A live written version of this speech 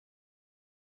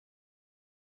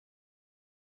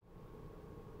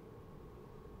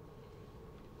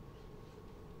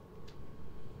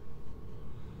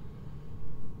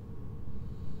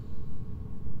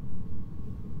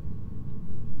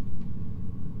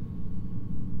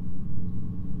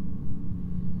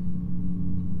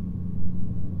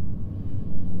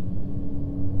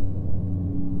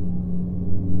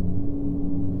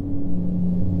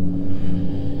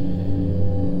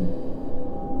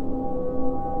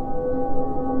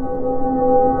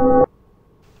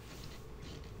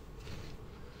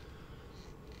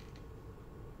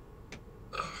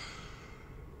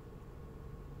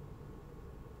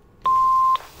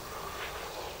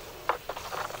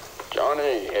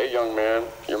Hey, young man.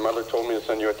 Your mother told me to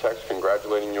send you a text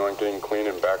congratulating you on getting clean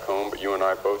and back home, but you and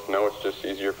I both know it's just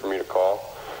easier for me to call.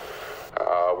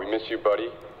 We miss you, buddy.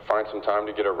 Find some time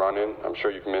to get a run in. I'm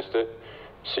sure you've missed it.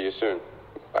 See you soon.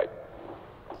 Bye.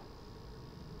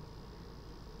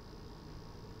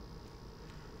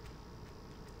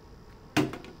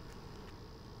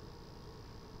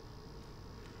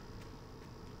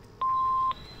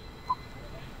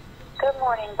 Good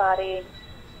morning, buddy.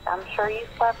 I'm sure you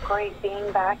slept great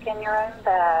being back in your own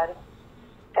bed.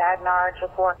 Dad and I are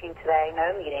just working today,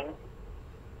 no meetings.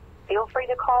 Feel free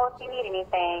to call if you need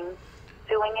anything.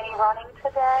 Doing any running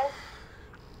today?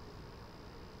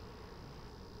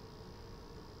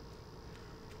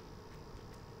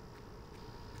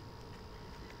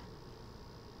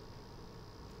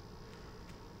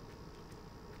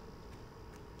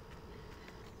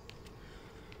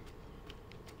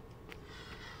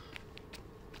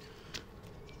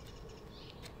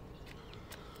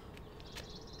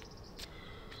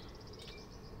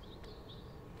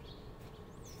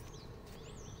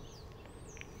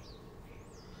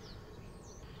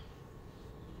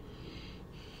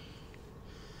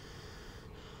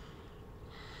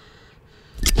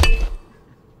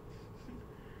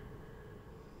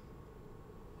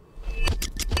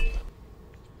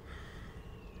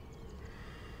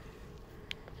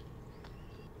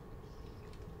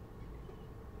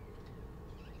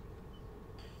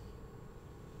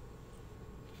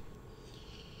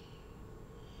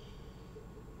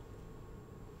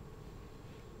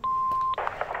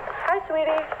 Hi,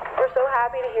 sweetie. We're so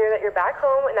happy to hear that you're back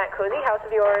home in that cozy house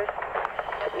of yours.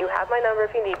 You have my number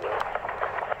if you need me.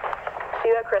 See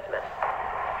you at Christmas.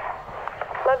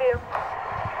 Love you.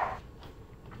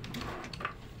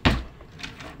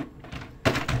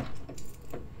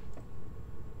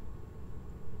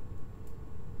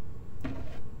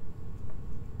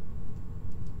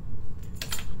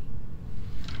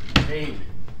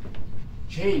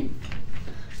 Jane,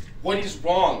 what is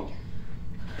wrong?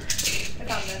 I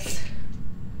found this.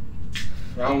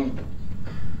 Okay.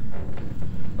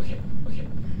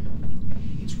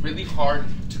 It's really hard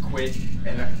to quit,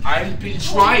 and I've been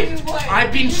trying.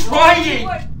 I've been trying.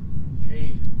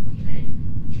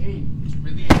 Jane, it's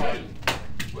really hard.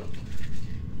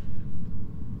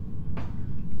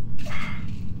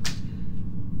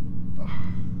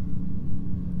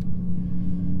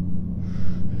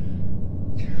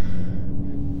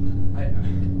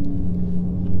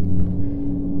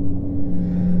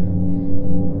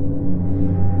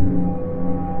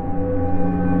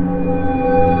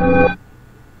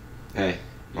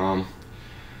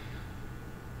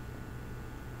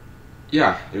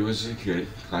 Yeah, it was good.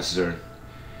 Classes are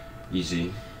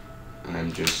easy.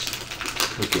 I'm just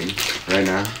cooking right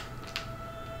now.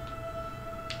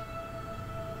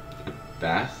 A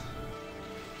bath?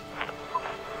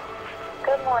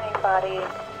 Good morning, buddy.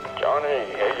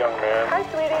 Johnny, hey, young man. Hi,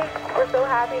 sweetie. We're so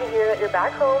happy to hear that you're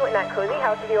back home in that cozy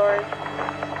house of yours.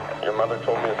 Your mother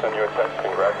told me to send you a text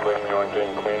congratulating you on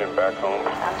getting clean and back home.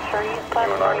 I'm sure you slept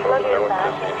You and I great both know being it's back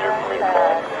just in easier your for me own to call.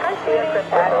 bed. Hi, sweetie. We're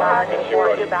so happy to hear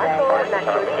that you're back home in that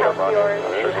cozy house of yours.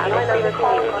 You have my number if you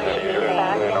need me. See you soon.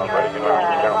 And I'm ready to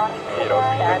go.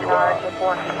 Dad and I are just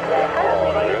working today. Hi,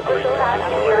 sweetie. We're so happy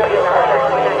to hear that you're back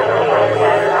home in that cozy house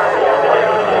of yours.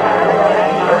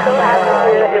 We're so happy to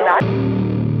hear that you're back.